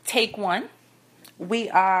Take one. We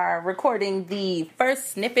are recording the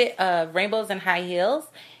first snippet of Rainbows and High Heels,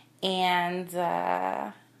 and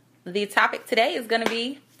the topic today is going to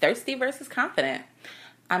be thirsty versus confident.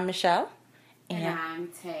 I'm Michelle. And I'm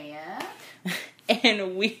Taya.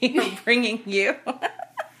 And we are bringing you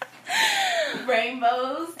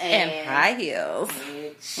Rainbows and High Heels.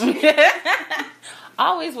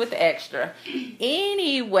 Always with the extra.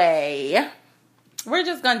 Anyway, we're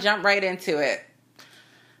just going to jump right into it.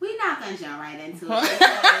 We're not going to jump right into it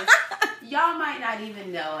because y'all might not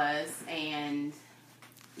even know us, and,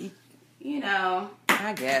 you know.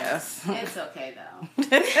 I guess. It's okay, though.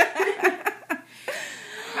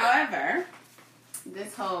 However,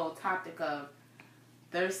 this whole topic of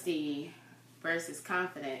thirsty versus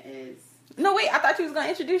confident is... No, wait, I thought you was going to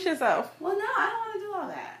introduce yourself. Well, no, I don't want to do all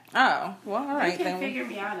that. Oh, well, all right. You can figure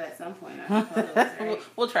me out at some point, I suppose, right?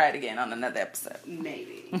 We'll try it again on another episode.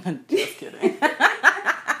 Maybe. Just kidding.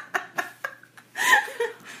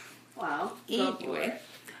 Well, anyway.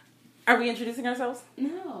 Are we introducing ourselves?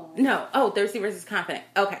 No. Oh, thirsty versus confident.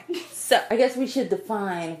 Okay. So, I guess we should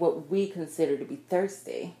define what we consider to be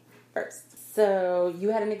thirsty first. So, you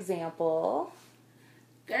had an example.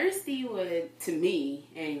 Thirsty would, to me,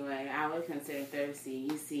 anyway, I would consider thirsty.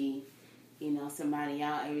 You see, somebody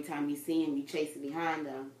out, every time you see him, you chasing behind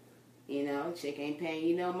them. Chick ain't paying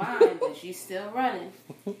you no mind, but she's still running.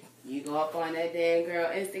 You go up on that damn girl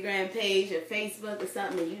Instagram page or Facebook or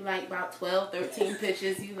something, and you like about 12, 13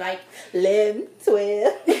 pictures. You like 11,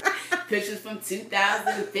 12. Pictures from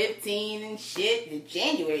 2015 and shit.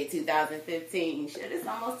 January 2015. Shit, it's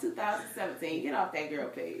almost 2017. Get off that girl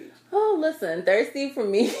page. Oh, listen, thirsty for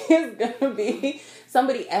me is going to be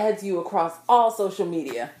somebody adds you across all social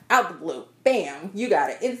media. Out the blue. Bam. You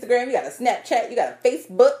got an Instagram, you got a Snapchat, you got a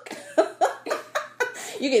Facebook.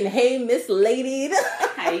 You getting, hey, Miss Lady.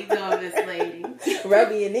 How you doing, Miss Lady?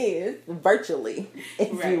 Rubbing in virtually,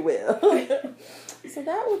 if you will. So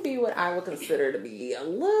that would be what I would consider to be a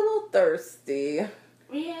little thirsty.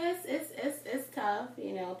 Yes, it's tough.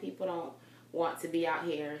 People don't want to be out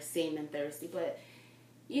here seeming thirsty. But,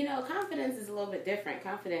 confidence is a little bit different.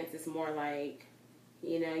 Confidence is more like,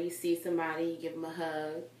 you see somebody, you give them a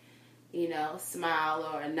hug. Smile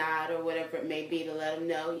or a nod or whatever it may be to let them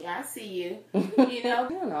know, yeah, I see you. I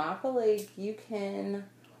don't know. I feel like you can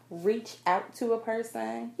reach out to a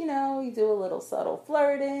person. You do a little subtle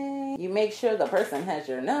flirting. You make sure the person has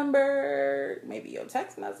your number, maybe your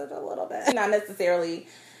text message a little bit. Not necessarily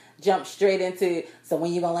jump straight into, so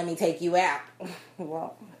when you gonna let me take you out?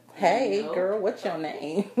 Well, hey, girl, what's your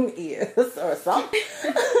name is or something.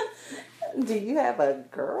 Do you have a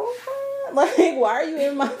girlfriend? Like, why are you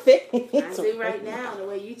in my face? I do right now, the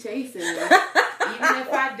way you chasing me. Even if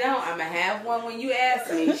I don't, I'm going to have one when you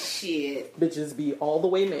ask me. Shit. Bitches be all the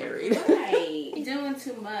way married. Right. You're doing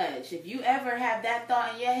too much. If you ever have that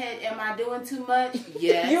thought in your head, am I doing too much?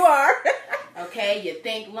 Yes. You are. Okay, you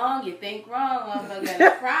think long, you think wrong, motherfucker. I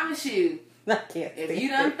promise you. I can't. If you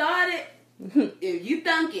done thought it, if you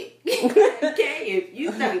thunk it. Okay, if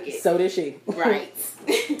you thunk it. So did she. Right.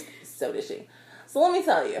 So did she. So let me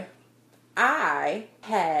tell you. I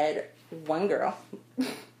had one girl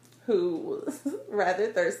who was rather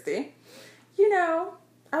thirsty. I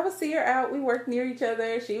would see her out. We worked near each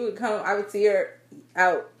other. She would come. I would see her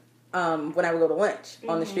out when I would go to lunch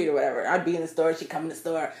on the street or whatever. I'd be in the store. She'd come in the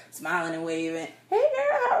store smiling and waving. Hey,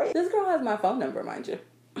 girl, how are you? This girl has my phone number, mind you.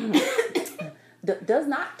 Does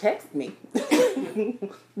not text me.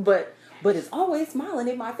 but is always smiling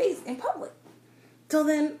in my face in public. So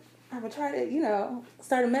then I would try to,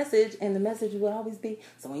 start a message, and the message would always be,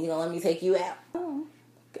 so when you gonna let me take you out? Oh,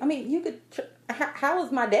 I mean, you could, how was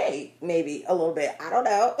my day? Maybe a little bit. I don't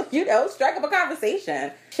know. Strike up a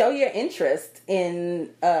conversation. Show your interest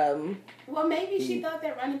in, Well, maybe she thought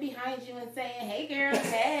that running behind you and saying, hey, girl,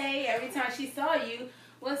 hey, every time she saw you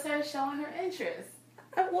was her showing her interest.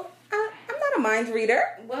 I'm not a mind reader.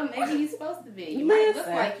 Well, maybe you're supposed to be. You might look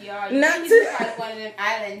like you are. You look like one of them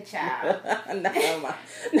island child.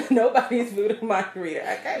 Nobody's voodoo mind reader.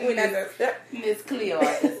 Okay, we're not gonna Miss Cleo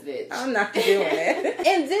at this bitch. I'm not doing it.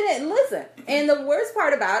 And didn't listen. And the worst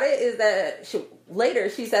part about it is that later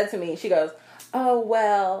she said to me, she goes, "Oh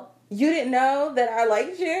well, you didn't know that I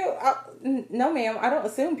liked you." No, ma'am. I don't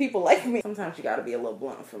assume people like me. Sometimes you got to be a little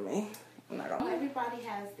blunt for me. I'm not gonna. Everybody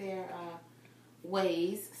has their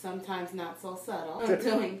ways, sometimes not so subtle, of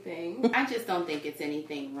doing things. I just don't think it's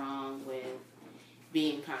anything wrong with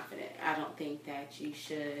being confident. I don't think that you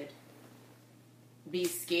should be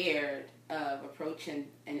scared of approaching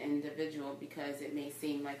an individual because it may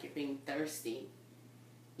seem like you're being thirsty.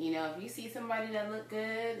 If you see somebody that look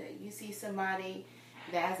good, you see somebody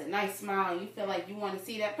that has a nice smile and you feel like you want to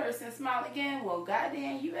see that person smile again, well,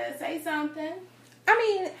 goddamn, you better say something. I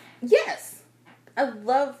mean, yes. I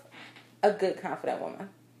love a good, confident woman.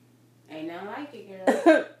 Ain't nothing like it,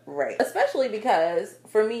 girl. Right. Especially because,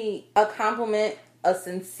 for me, a compliment, a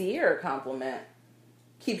sincere compliment,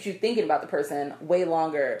 keeps you thinking about the person way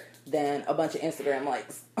longer than a bunch of Instagram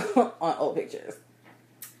likes on old pictures.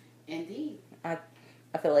 Indeed. I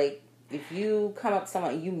feel like if you come up to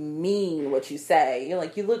someone and you mean what you say, you're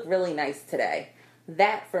like, you look really nice today.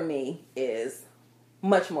 That, for me, is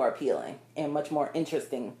much more appealing and much more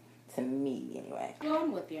interesting to me, anyway. Well,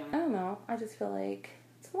 I'm with you. I don't know. I just feel like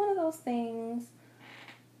it's one of those things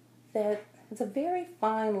that it's a very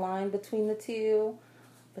fine line between the two.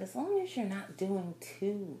 But as long as you're not doing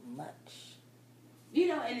too much. You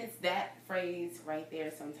know, and it's that phrase right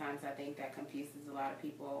there sometimes I think that confuses a lot of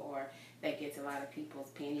people, or that gets a lot of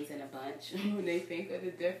people's panties in a bunch when they think of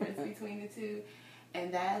the difference between the two.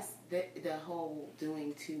 And that's the whole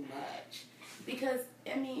doing too much. Because,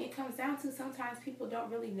 I mean, it comes down to sometimes people don't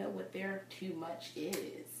really know what their too much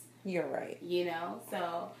is. You're right. You know?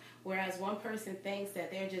 So, whereas one person thinks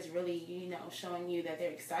that they're just really, you know, showing you that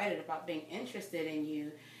they're excited about being interested in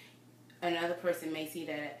you, another person may see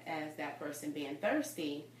that as that person being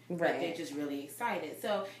thirsty, right. But they're just really excited.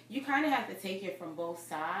 So you kind of have to take it from both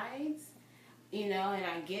sides, you know, and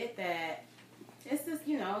I get that it's just,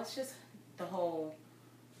 you know, it's just the whole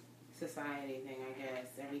society thing, I guess.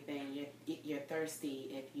 Everything, you're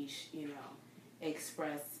thirsty if you, you know,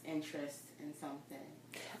 express interest in something.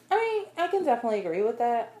 I mean, I can definitely agree with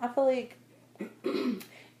that. I feel like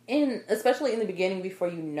especially in the beginning, before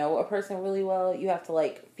you know a person really well, you have to,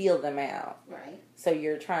 like, feel them out. Right. So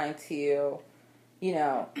you're trying to, you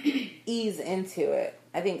know, ease into it.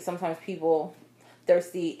 I think sometimes people,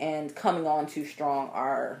 thirsty and coming on too strong,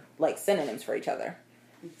 are, like, synonyms for each other.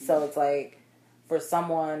 Mm-hmm. So it's like, for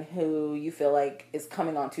someone who you feel like is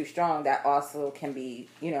coming on too strong, that also can be,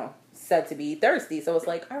 you know, said to be thirsty. So it's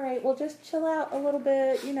like, all right, well, just chill out a little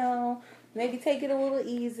bit, you know, maybe take it a little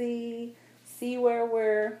easy. See where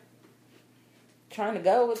we're trying to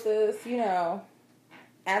go with this, you know.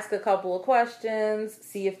 Ask a couple of questions,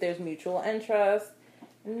 see if there's mutual interest.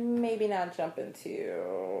 Maybe not jump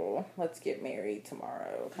into let's get married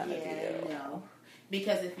tomorrow kind of deal. No.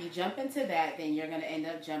 Because if you jump into that, then you're going to end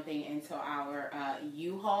up jumping into our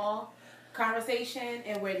U-Haul conversation,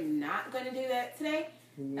 and we're not going to do that today.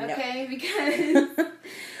 No. Okay, because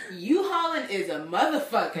U-Hauling is a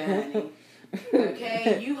motherfucker, honey.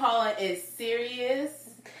 Okay, U-Hauling is serious.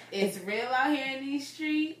 It's real out here in these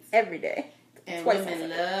streets. Every day. And women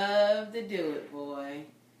love to do it, boy.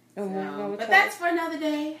 So, but that's for another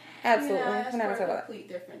day. Absolutely. You know, that's we're not for going to a talk complete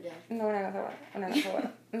different day. No, we're not going to talk about it. We're not going to talk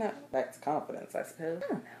about it. No. Back to confidence, I suppose. I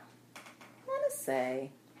don't know. I want to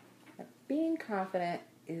say that being confident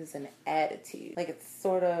is an attitude. Like, it's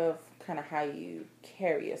sort of kind of how you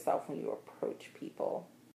carry yourself when you approach people.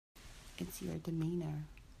 It's your demeanor.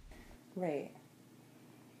 Right.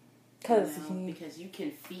 Because you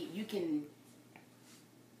can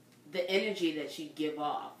the energy that you give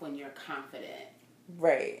off when you're confident.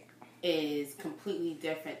 Right. Is completely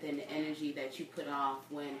different than the energy that you put off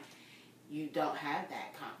when you don't have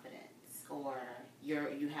that confidence, or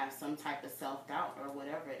you have some type of self-doubt or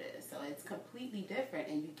whatever it is. So it's completely different,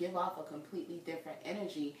 and you give off a completely different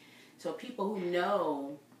energy. So people who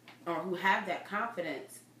know or who have that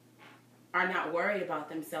confidence are not worried about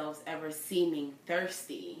themselves ever seeming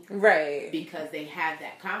thirsty. Right. Because they have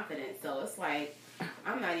that confidence. So it's like,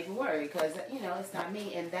 I'm not even worried because, you know, it's not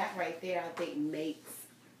me. And that right there, I think, makes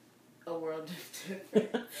a world of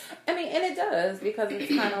difference. I mean, and it does, because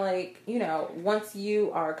it's kind of like, you know, once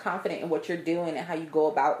you are confident in what you're doing and how you go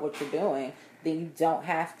about what you're doing, then you don't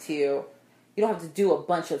have to do a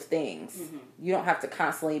bunch of things. Mm-hmm. You don't have to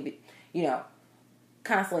constantly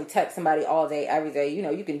text somebody all day, every day. You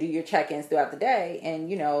know, you can do your check-ins throughout the day and,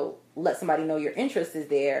 you know, let somebody know your interest is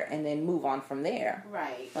there and then move on from there.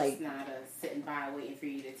 Right. Like, it's not sitting by waiting for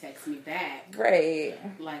you to text me back. Right.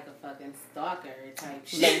 Like a fucking stalker type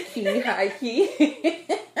shit. Low-key, high-key.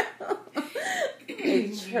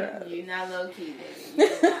 You're not low-key, baby.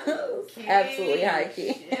 You're not low-key. Absolutely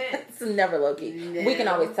high-key. It's never low-key. No. We can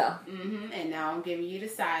always tell. Mm-hmm. And now I'm giving you the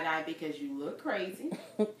side-eye because you look crazy.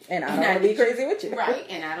 And I don't want to be crazy with you. Right.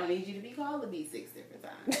 And I don't need you to be called to be 6 different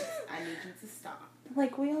times. I need you to stop.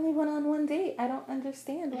 Like, we only went on one date. I don't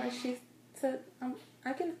understand why she said,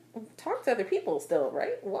 I can talk to other people still,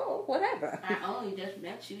 right? Whoa, what happened? I only just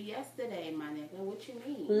met you yesterday, my nigga. What you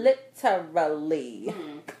mean? Literally.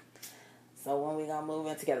 Mm-hmm. So when we gonna move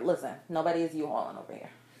in together? Listen, nobody is U-hauling over here.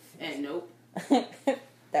 And nope.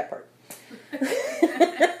 That part.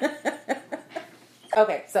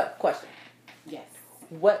 Okay, so question. Yes.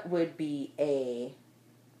 What would be a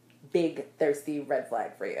big thirsty red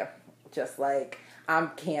flag for you? Just like, I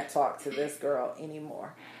can't talk to this girl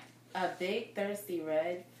anymore. A big thirsty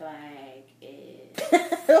red flag is...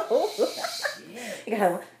 You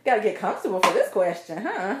gotta get comfortable for this question, huh?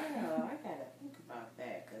 Oh, I gotta think about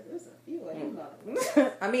that, because there's a few of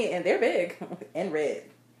them. I mean, and they're big and red.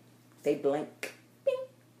 They blink. Bing,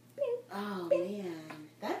 bing, Oh, bing. man.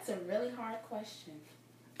 That's a really hard question.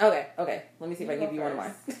 Okay. Let me see if I can give you one of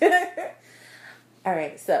mine. All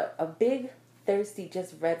right, so a big thirsty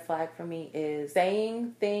just red flag for me is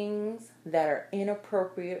saying things that are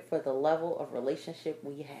inappropriate for the level of relationship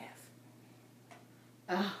we have.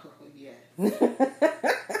 Oh, yes.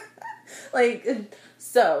 Like,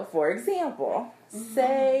 so for example,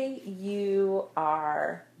 say you've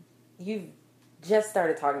just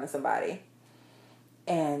started talking to somebody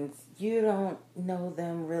and you don't know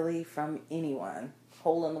them really from anyone.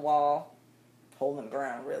 Hole in the wall, hole in the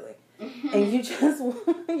ground, really. And you just,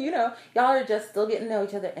 y'all are just still getting to know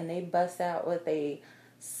each other, and they bust out with a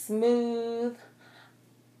smooth,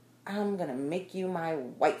 I'm gonna make you my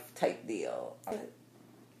wife type deal.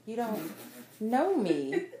 You don't know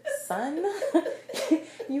me, son.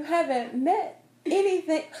 You haven't met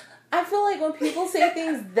anything. I feel like when people say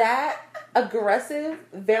things that aggressive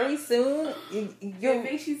very soon, It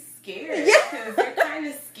makes you scared. Yeah. Because they're kind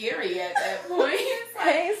of scary at that point. It's like,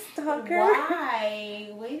 hey, stalker. why?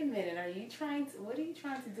 Wait a minute. What are you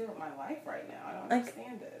trying to do with my life right now? I don't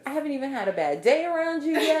understand this. I haven't even had a bad day around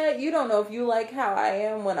you yet. You don't know if you like how I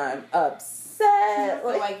am when I'm upset. I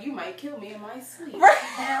feel like you might kill me in my sleep. Right.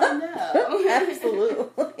 Hell no.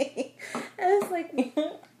 Absolutely. And it's like,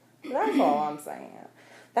 that's all I'm saying.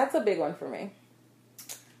 That's a big one for me.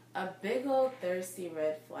 A big old thirsty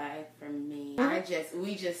red flag for me.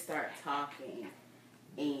 We just start talking,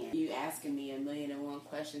 and you asking me 1,000,001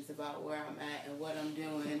 questions about where I'm at and what I'm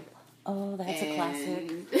doing. Oh, that's a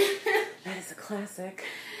classic. That is a classic.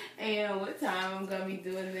 And what time I'm gonna be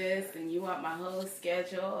doing this, and you want my whole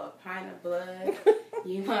schedule, a pint of blood.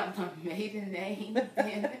 You want my maiden name,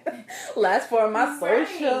 last for my Right.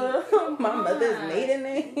 social, my Come mother's on. maiden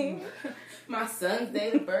name. my son's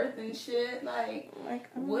date of birth and shit. Like,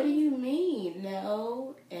 what do you mean?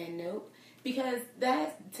 No and nope. Because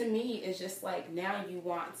that, to me, is just like, now you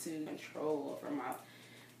want to control over my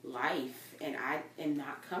life, and I am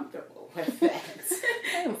not comfortable with that.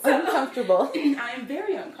 I'm uncomfortable. I am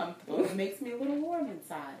very uncomfortable. It makes me a little warm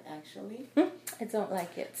inside, actually. I don't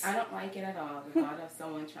like it. I don't like it at all, the thought of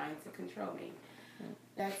someone trying to control me.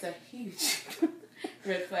 That's a huge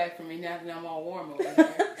red flag for me now that I'm all warm over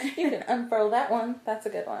there. You can unfurl that one. That's a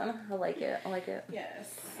good one. I like it.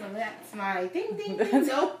 Yes. So that's my ding ding ding.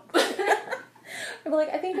 Nope. I'm like,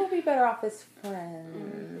 I think we'll be better off as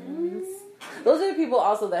friends. Those are the people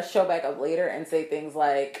also that show back up later and say things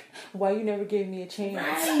like, why you never gave me a chance?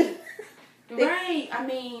 Right. Right. I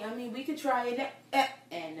mean, we could try it.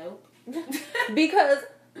 And nope. Because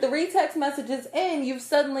 3 text messages in, you've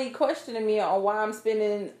suddenly questioning me on why I'm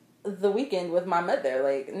spending the weekend with my mother.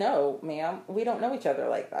 Like, no, ma'am, we don't know each other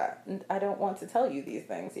like that. I don't want to tell you these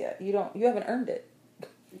things yet. You haven't earned it.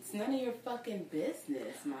 It's none of your fucking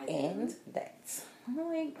business, my And dude. that's, I'm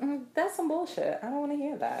like, that's some bullshit. I don't want to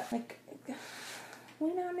hear that. Like,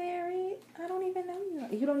 we're not married. I don't even know you.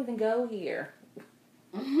 You don't even go here.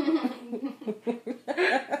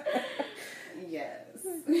 Yes.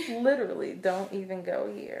 Literally, don't even go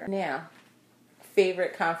here. Now,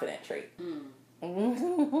 favorite confident trait.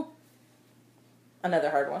 Another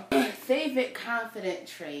hard one. Favorite confident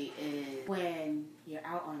trait is when you're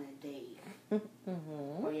out on a date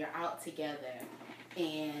or you're out together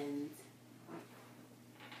and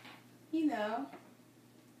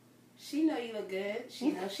she know you look good.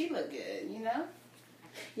 She know she look good.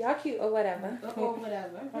 Y'all cute or whatever. Or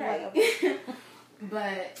whatever, right?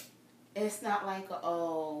 But it's not like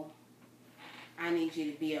I need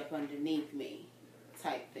you to be up underneath me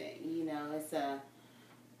type thing. It's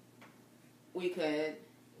we could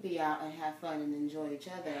be out and have fun and enjoy each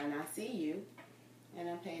other, and I see you, and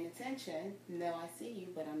I'm paying attention. No, I see you,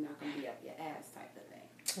 but I'm not going to be up your ass type of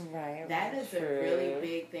thing. Right. That is a really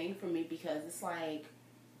big thing for me, because it's like,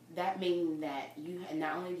 that means that you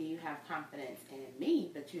not only do you have confidence in me,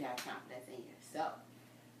 but you have confidence in yourself.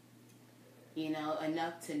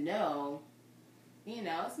 Enough to know,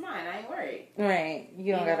 it's mine. I ain't worried. Right.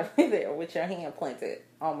 You don't gotta be there with your hand planted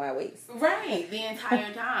on my waist. Right. The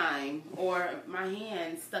entire time. Or my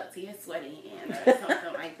hand stuck to your sweaty hand or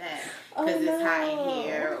something like that. Because it's hot in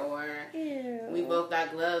here. Or we both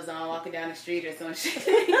got gloves on walking down the street or some shit.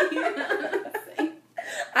 You know what I'm saying?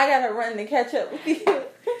 I gotta run to catch up with you.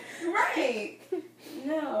 Right.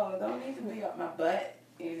 No, don't need to be up my butt,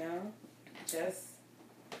 you know. Just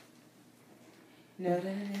know that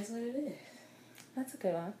it is what it is. That's a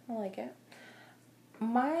good one. I like it.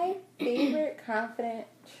 My favorite confident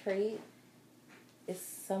trait is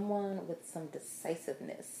someone with some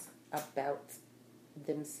decisiveness about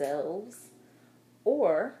themselves,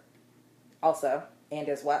 or also, and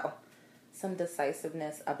as well, some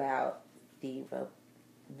decisiveness about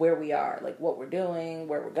where we are, like what we're doing,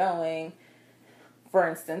 where we're going. For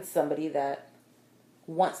instance, somebody that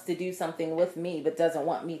wants to do something with me but doesn't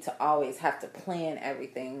want me to always have to plan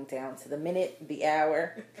everything down to the minute, the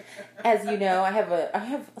hour. As you know, I have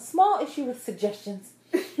a small issue with suggestions.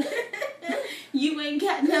 You ain't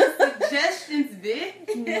got no suggestions,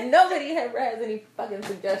 bitch. Nobody ever has any fucking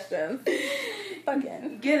suggestions.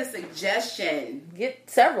 Fucking Get a suggestion. get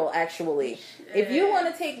several, actually. If you want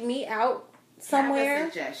to take me out somewhere, Have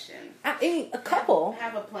a suggestion. I mean, a couple.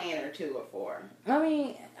 Have a plan or 2 or 4. I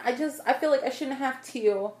mean, I feel like I shouldn't have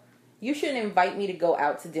to. You shouldn't invite me to go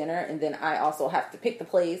out to dinner, and then I also have to pick the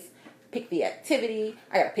place, pick the activity.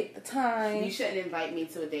 I gotta pick the time. You shouldn't invite me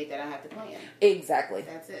to a date that I have to plan. Exactly.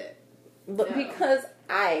 That's it. But No. because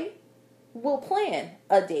I will plan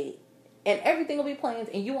a date, and everything will be planned,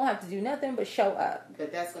 and you won't have to do nothing but show up.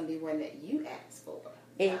 But that's gonna be one that you asked for.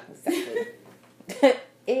 Exactly.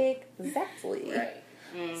 Exactly.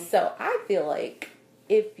 Right. So I feel like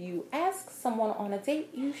if you ask someone on a date,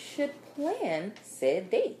 you should plan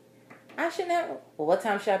said date. I shouldn't have, well, what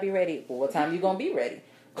time should I be ready? Well, what time you going to be ready?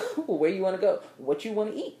 Where you want to go? What you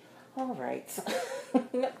want to eat? All right.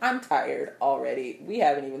 I'm tired already. We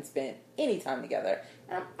haven't even spent any time together.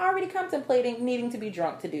 And I'm already contemplating needing to be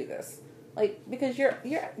drunk to do this. Like, because you're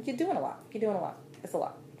doing a lot. You're doing a lot. It's a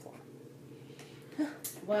lot.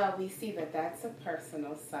 Well, we see that that's a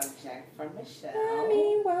personal subject for Michelle. I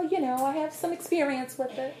mean, well, you know, I have some experience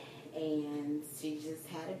with it. And she just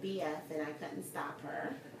had a BF and I couldn't stop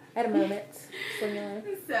her. At a moment.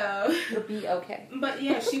 So. It'll be okay. But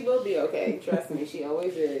yeah, she will be okay. Trust me, she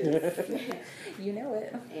always is. You know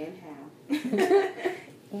it. And how.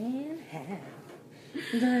 And how.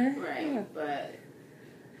 Right, but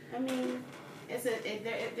I mean,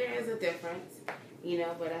 there is a difference, you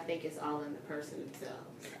know. But I think it's all in the person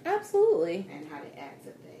themselves. Absolutely. And how they act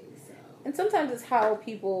to things. So. And sometimes it's how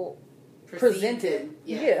people present it.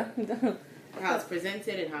 Yeah. How it's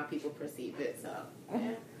presented and how people perceive it. So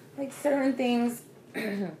yeah. Like certain things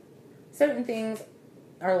can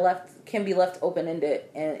be left open-ended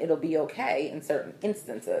and it'll be okay in certain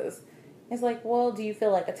instances. It's like, well, do you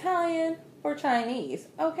feel like Italian or Chinese?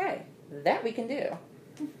 Okay, that we can do.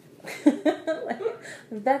 Like,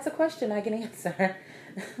 that's a question I can answer.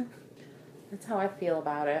 That's how I feel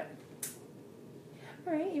about it.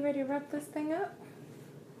 All right, you ready to wrap this thing up?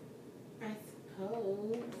 I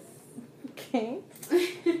suppose. Okay.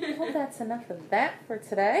 Well, that's enough of that for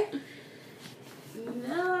today.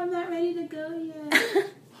 No, I'm not ready to go yet.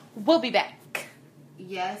 We'll be back.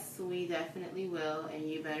 Yes, we definitely will, and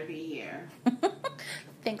you better be here.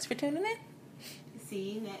 Thanks for tuning in.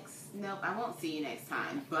 See you next. Nope, I won't see you next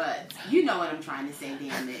time, but you know what I'm trying to say,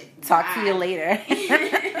 damn it. Talk to you later.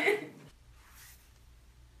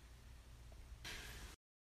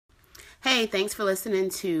 Hey, thanks for listening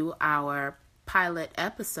to our pilot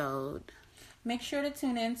episode. Make sure to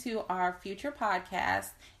tune in to our future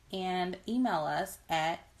podcast and email us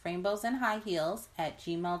at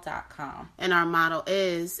rainbowsandhighheels@gmail.com. And our motto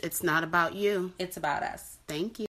is, it's not about you. It's about us. Thank you.